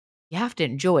you have to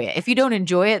enjoy it. If you don't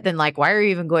enjoy it, then like, why are you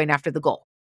even going after the goal?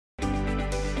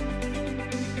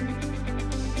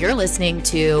 You're listening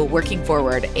to Working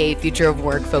Forward, a future of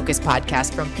work focused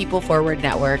podcast from PeopleForward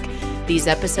Network. These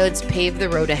episodes pave the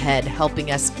road ahead,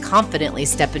 helping us confidently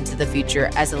step into the future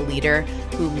as a leader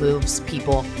who moves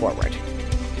people forward.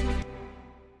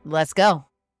 Let's go.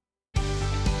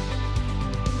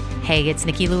 Hey, it's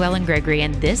Nikki Llewellyn Gregory,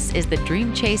 and this is the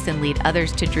Dream Chase and Lead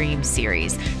Others to Dream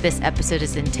series. This episode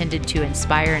is intended to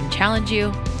inspire and challenge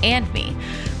you and me.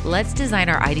 Let's design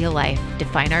our ideal life,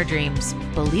 define our dreams,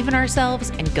 believe in ourselves,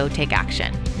 and go take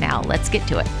action. Now, let's get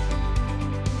to it.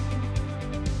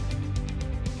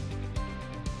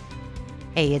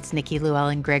 Hey, it's Nikki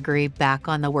Llewellyn Gregory back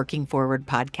on the Working Forward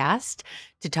podcast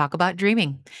to talk about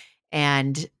dreaming.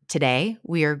 And today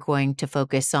we are going to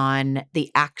focus on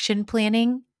the action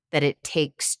planning that it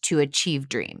takes to achieve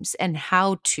dreams and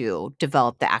how to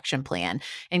develop the action plan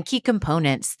and key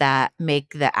components that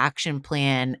make the action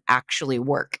plan actually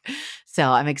work.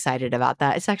 So I'm excited about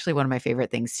that. It's actually one of my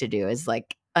favorite things to do is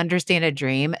like understand a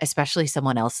dream, especially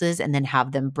someone else's, and then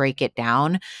have them break it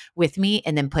down with me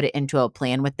and then put it into a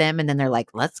plan with them. And then they're like,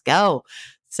 let's go.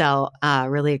 So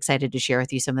really excited to share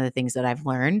with you some of the things that I've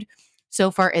learned.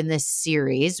 So far in this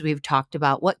series, we've talked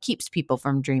about what keeps people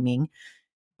from dreaming.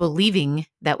 Believing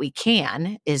that we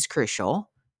can is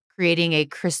crucial. Creating a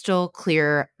crystal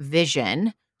clear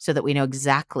vision so that we know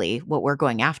exactly what we're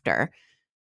going after.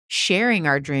 Sharing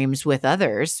our dreams with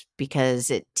others because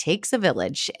it takes a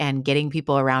village, and getting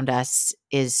people around us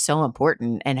is so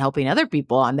important, and helping other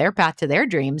people on their path to their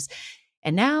dreams.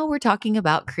 And now we're talking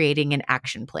about creating an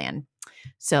action plan.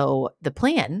 So the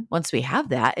plan, once we have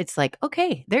that, it's like,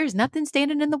 okay, there's nothing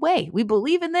standing in the way. We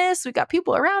believe in this. We've got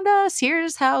people around us.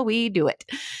 Here's how we do it.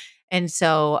 And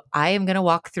so I am going to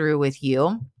walk through with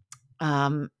you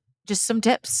just some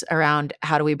tips around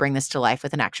how do we bring this to life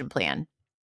with an action plan.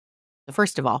 So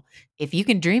first of all, if you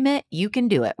can dream it, you can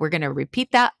do it. We're going to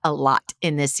repeat that a lot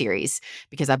in this series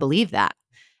because I believe that.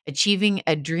 Achieving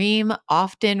a dream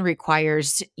often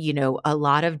requires, a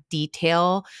lot of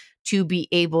detail to be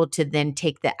able to then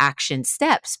take the action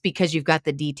steps because you've got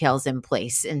the details in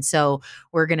place. And so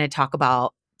we're going to talk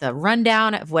about the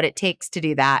rundown of what it takes to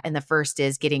do that. And the first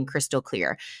is getting crystal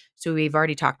clear. So we've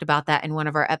already talked about that in one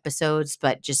of our episodes,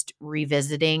 but just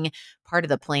revisiting part of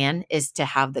the plan is to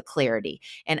have the clarity.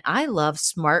 And I love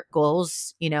SMART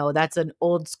goals. That's an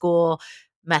old school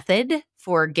method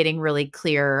for getting really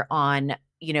clear on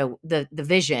the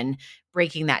vision,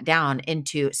 breaking that down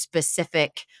into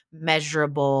specific,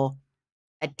 measurable,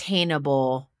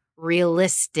 attainable,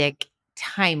 realistic,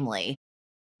 timely,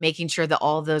 making sure that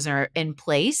all of those are in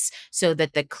place so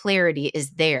that the clarity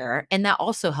is there. And that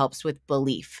also helps with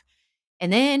belief.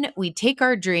 And then we take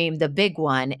our dream, the big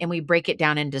one, and we break it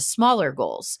down into smaller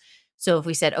goals. So if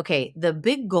we said, okay, the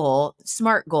big goal,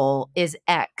 SMART goal is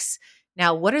X.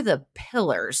 Now, what are the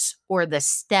pillars or the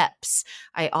steps?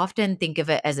 I often think of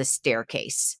it as a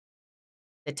staircase.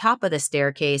 The top of the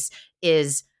staircase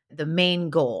is the main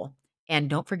goal. And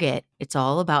don't forget, it's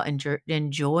all about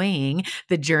enjoying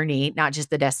the journey, not just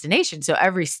the destination. So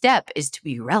every step is to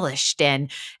be relished.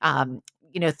 And,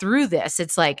 through this,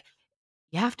 it's like,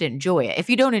 you have to enjoy it. If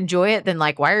you don't enjoy it, then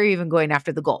like, why are you even going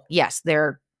after the goal? Yes,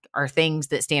 there are things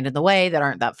that stand in the way that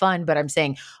aren't that fun, but I'm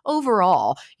saying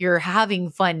overall, you're having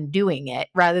fun doing it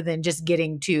rather than just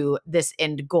getting to this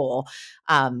end goal.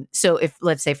 So if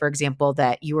let's say, for example,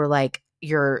 that you were like,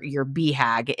 your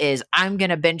BHAG is, I'm going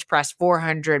to bench press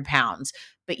 400 pounds,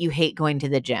 but you hate going to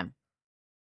the gym.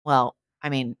 Well, I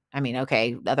mean,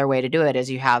 okay, the other way to do it is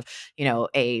you have,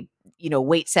 a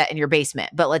weight set in your basement,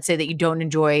 but let's say that you don't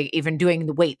enjoy even doing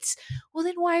the weights. Well,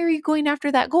 then why are you going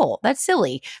after that goal? That's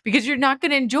silly because you're not going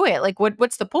to enjoy it. Like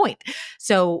what's the point?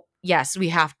 So yes, we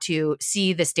have to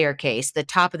see the staircase. The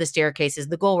top of the staircase is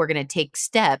the goal. We're going to take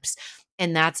steps.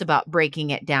 And that's about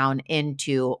breaking it down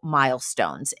into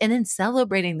milestones and then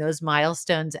celebrating those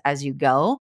milestones as you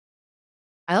go.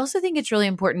 I also think it's really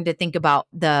important to think about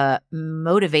the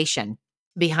motivation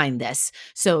behind this.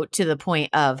 So to the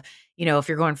point of, if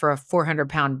you're going for a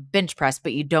 400-pound bench press,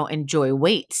 but you don't enjoy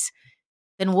weights,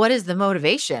 then what is the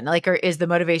motivation? Like, or is the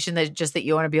motivation that just that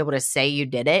you want to be able to say you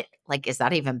did it? Like, is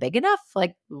that even big enough?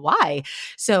 Like, why?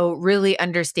 So really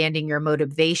understanding your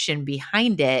motivation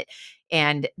behind it.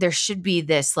 And there should be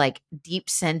this like deep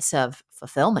sense of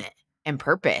fulfillment and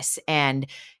purpose and,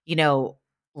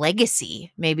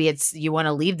 legacy. Maybe it's you want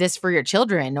to leave this for your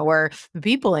children or the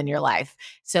people in your life.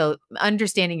 So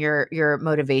understanding your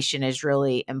motivation is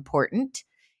really important.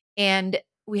 And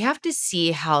we have to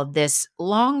see how this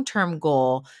long-term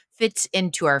goal fits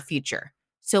into our future.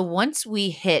 So once we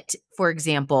hit, for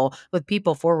example, with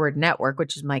People Forward Network,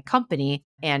 which is my company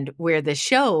and where the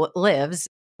show lives,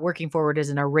 Working Forward is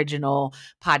an original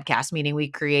podcast, meaning we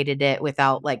created it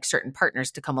without like certain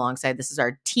partners to come alongside. This is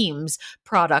our team's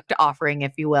product offering,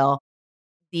 if you will.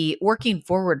 The Working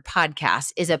Forward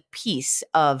podcast is a piece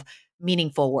of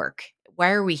meaningful work.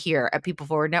 Why are we here at People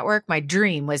Forward Network? My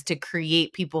dream was to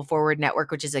create People Forward Network,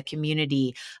 which is a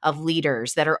community of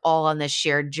leaders that are all on this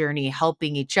shared journey,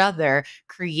 helping each other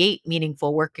create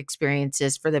meaningful work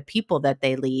experiences for the people that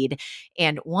they lead.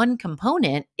 And one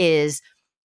component is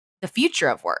the future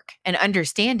of work and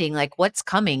understanding like what's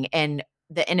coming and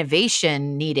the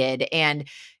innovation needed and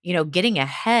getting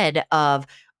ahead of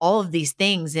all of these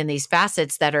things and these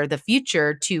facets that are the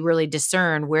future to really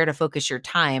discern where to focus your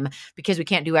time because we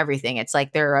can't do everything. It's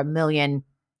like there are a million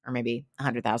or maybe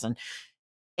 100,000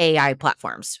 AI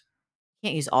platforms.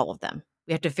 Can't use all of them.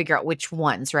 We have to figure out which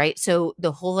ones, right? So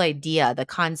the whole idea, the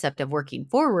concept of working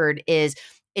forward is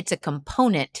it's a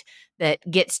component that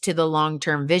gets to the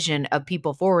long-term vision of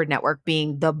People Forward Network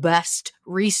being the best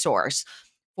resource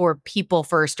for people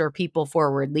first or people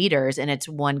forward leaders. And it's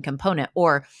one component.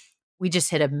 Or we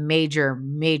just hit a major,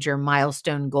 major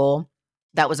milestone goal.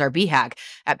 That was our BHAG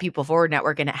at People Forward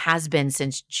Network. And it has been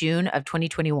since June of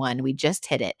 2021. We just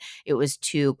hit it. It was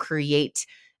to create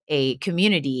a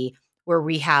community where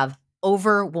we have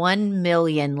over 1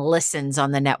 million listens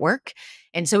on the network.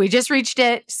 And so we just reached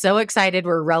it. So excited.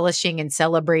 We're relishing and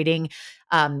celebrating.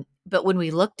 But when we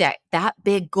looked at that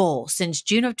big goal since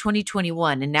June of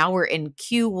 2021, and now we're in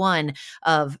Q1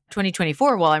 of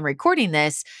 2024 while I'm recording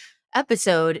this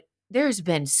episode, there's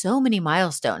been so many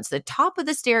milestones. The top of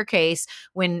the staircase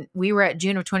when we were at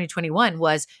June of 2021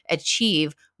 was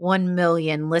achieve 1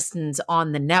 million listens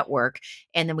on the network.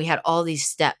 And then we had all these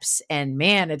steps and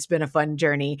man, it's been a fun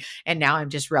journey. And now I'm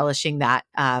just relishing that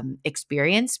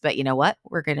experience. But you know what?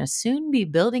 We're going to soon be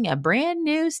building a brand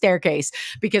new staircase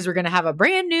because we're going to have a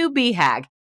brand new BHAG.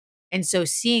 And so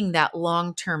seeing that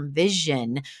long-term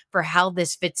vision for how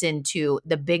this fits into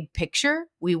the big picture,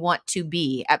 we want to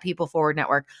be at People Forward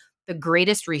Network, the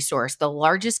greatest resource, the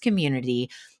largest community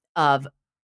of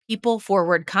people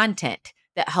forward content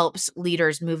that helps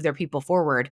leaders move their people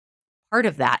forward. Part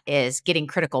of that is getting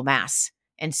critical mass.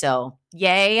 And so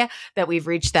yay that we've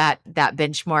reached that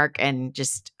benchmark and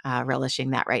just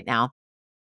relishing that right now.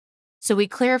 So we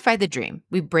clarify the dream.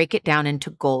 We break it down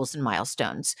into goals and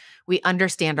milestones. We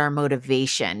understand our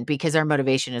motivation because our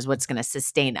motivation is what's going to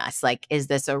sustain us. Like, is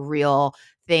this a real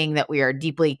thing that we are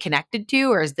deeply connected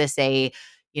to? Or is this a,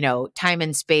 time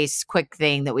and space quick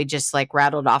thing that we just like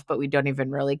rattled off, but we don't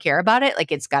even really care about it?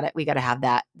 Like we got to have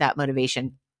that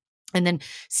motivation. And then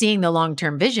seeing the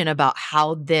long-term vision about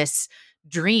how this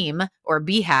dream or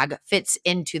BHAG fits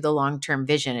into the long-term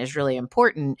vision is really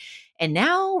important. And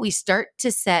now we start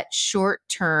to set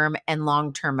short-term and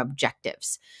long-term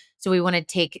objectives. So we want to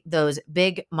take those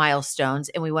big milestones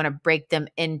and we want to break them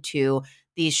into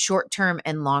these short-term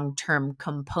and long-term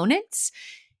components.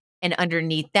 And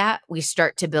underneath that, we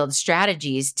start to build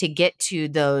strategies to get to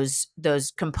those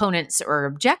components or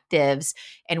objectives.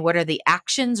 And what are the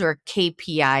actions or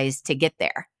KPIs to get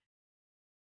there?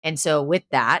 And so with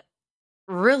that,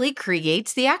 really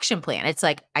creates the action plan. It's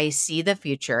like, I see the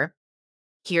future.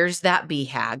 Here's that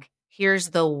BHAG. Here's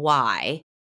the why.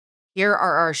 Here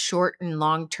are our short and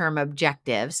long-term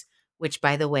objectives, which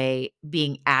by the way,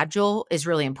 being agile is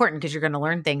really important because you're going to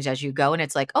learn things as you go. And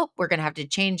it's like, oh, we're going to have to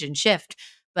change and shift.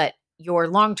 But your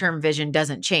long-term vision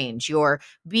doesn't change. Your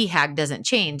BHAG doesn't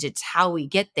change. It's how we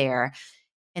get there.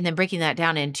 And then breaking that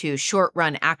down into short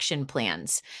run action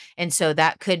plans. And so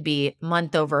that could be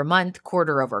month over month,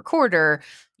 quarter over quarter.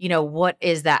 What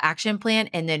is that action plan?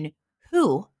 And then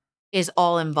who is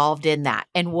all involved in that?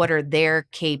 And what are their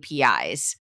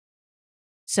KPIs?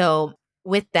 So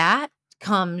with that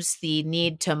comes the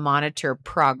need to monitor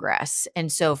progress.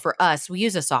 And so for us, we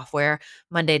use a software,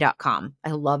 Monday.com. I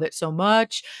love it so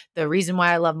much. The reason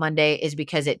why I love Monday is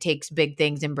because it takes big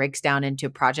things and breaks down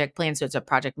into project plans. So it's a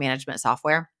project management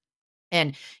software.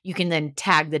 And you can then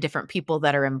tag the different people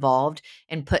that are involved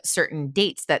and put certain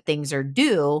dates that things are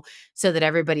due so that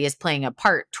everybody is playing a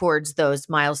part towards those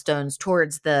milestones,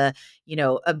 towards the,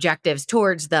 objectives,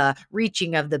 towards the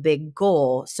reaching of the big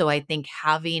goal. So I think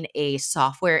having a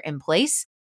software in place,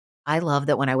 I love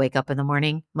that when I wake up in the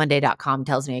morning, Monday.com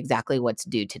tells me exactly what's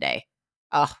due today.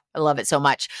 Oh, I love it so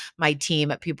much. My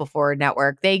team at People Forward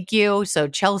Network, thank you. So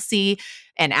Chelsea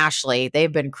and Ashley,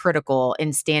 they've been critical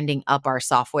in standing up our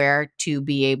software to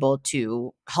be able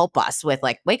to help us with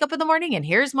like, wake up in the morning and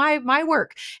here's my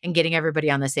work and getting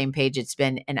everybody on the same page. It's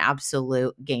been an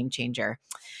absolute game changer.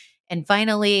 And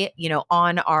finally,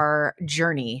 on our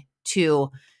journey to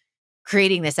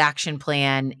creating this action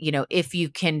plan, if you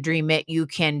can dream it, you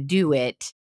can do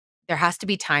it. There has to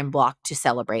be time blocked to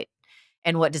celebrate.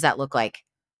 And what does that look like?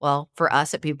 Well, for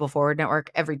us at PeopleForward Network,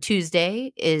 every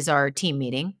Tuesday is our team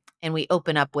meeting, and we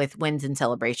open up with wins and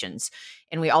celebrations.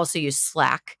 And we also use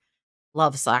Slack.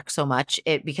 Love Slack so much.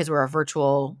 Because we're a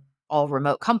virtual, all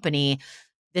remote company,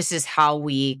 this is how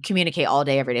we communicate all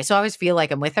day, every day. So I always feel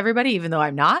like I'm with everybody, even though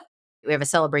I'm not. We have a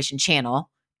celebration channel,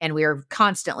 and we are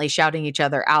constantly shouting each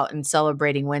other out and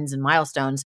celebrating wins and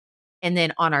milestones. And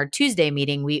then on our Tuesday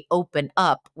meeting, we open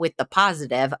up with the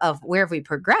positive of where have we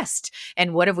progressed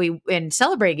and what have we been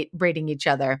celebrating each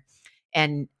other.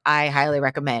 And I highly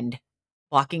recommend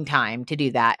blocking time to do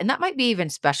that. And that might be even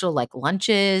special like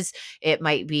lunches. It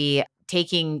might be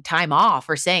taking time off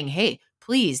or saying, hey,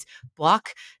 please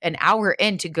block an hour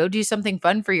in to go do something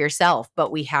fun for yourself.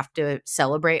 But we have to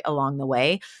celebrate along the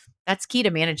way. That's key to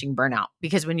managing burnout,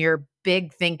 because when you're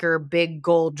big thinker, big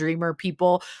goal dreamer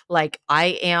people like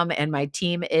I am and my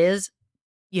team is,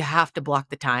 you have to block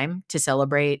the time to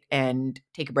celebrate and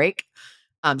take a break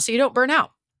so you don't burn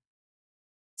out.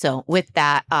 So with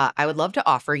that, I would love to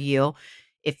offer you,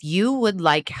 if you would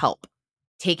like help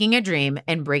taking a dream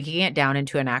and breaking it down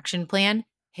into an action plan,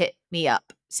 hit me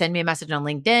up. Send me a message on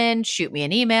LinkedIn, shoot me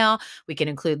an email. We can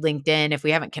include LinkedIn. If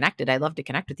we haven't connected, I'd love to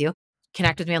connect with you.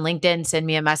 Connect with me on LinkedIn, send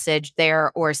me a message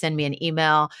there, or send me an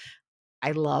email.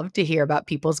 I love to hear about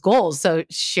people's goals. So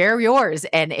share yours.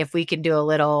 And if we can do a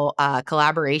little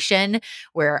collaboration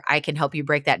where I can help you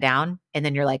break that down, and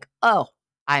then you're like, oh,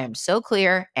 I am so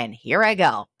clear and here I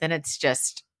go. Then it's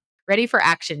just ready for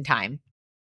action time.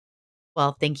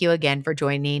 Well, thank you again for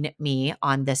joining me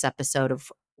on this episode of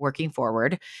Working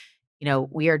Forward.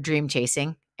 We are dream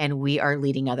chasing and we are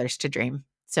leading others to dream.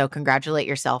 So congratulate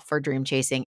yourself for dream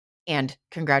chasing, and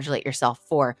congratulate yourself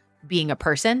for being a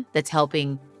person that's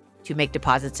helping to make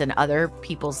deposits in other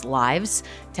people's lives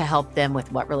to help them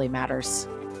with what really matters.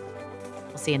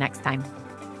 We'll see you next time.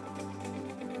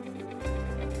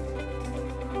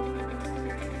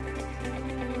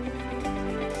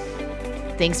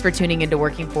 Thanks for tuning into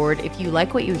Working Forward. If you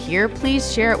like what you hear,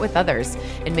 please share it with others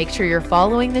and make sure you're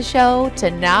following the show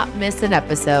to not miss an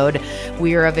episode.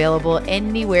 We are available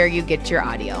anywhere you get your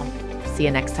audio. See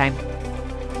you next time.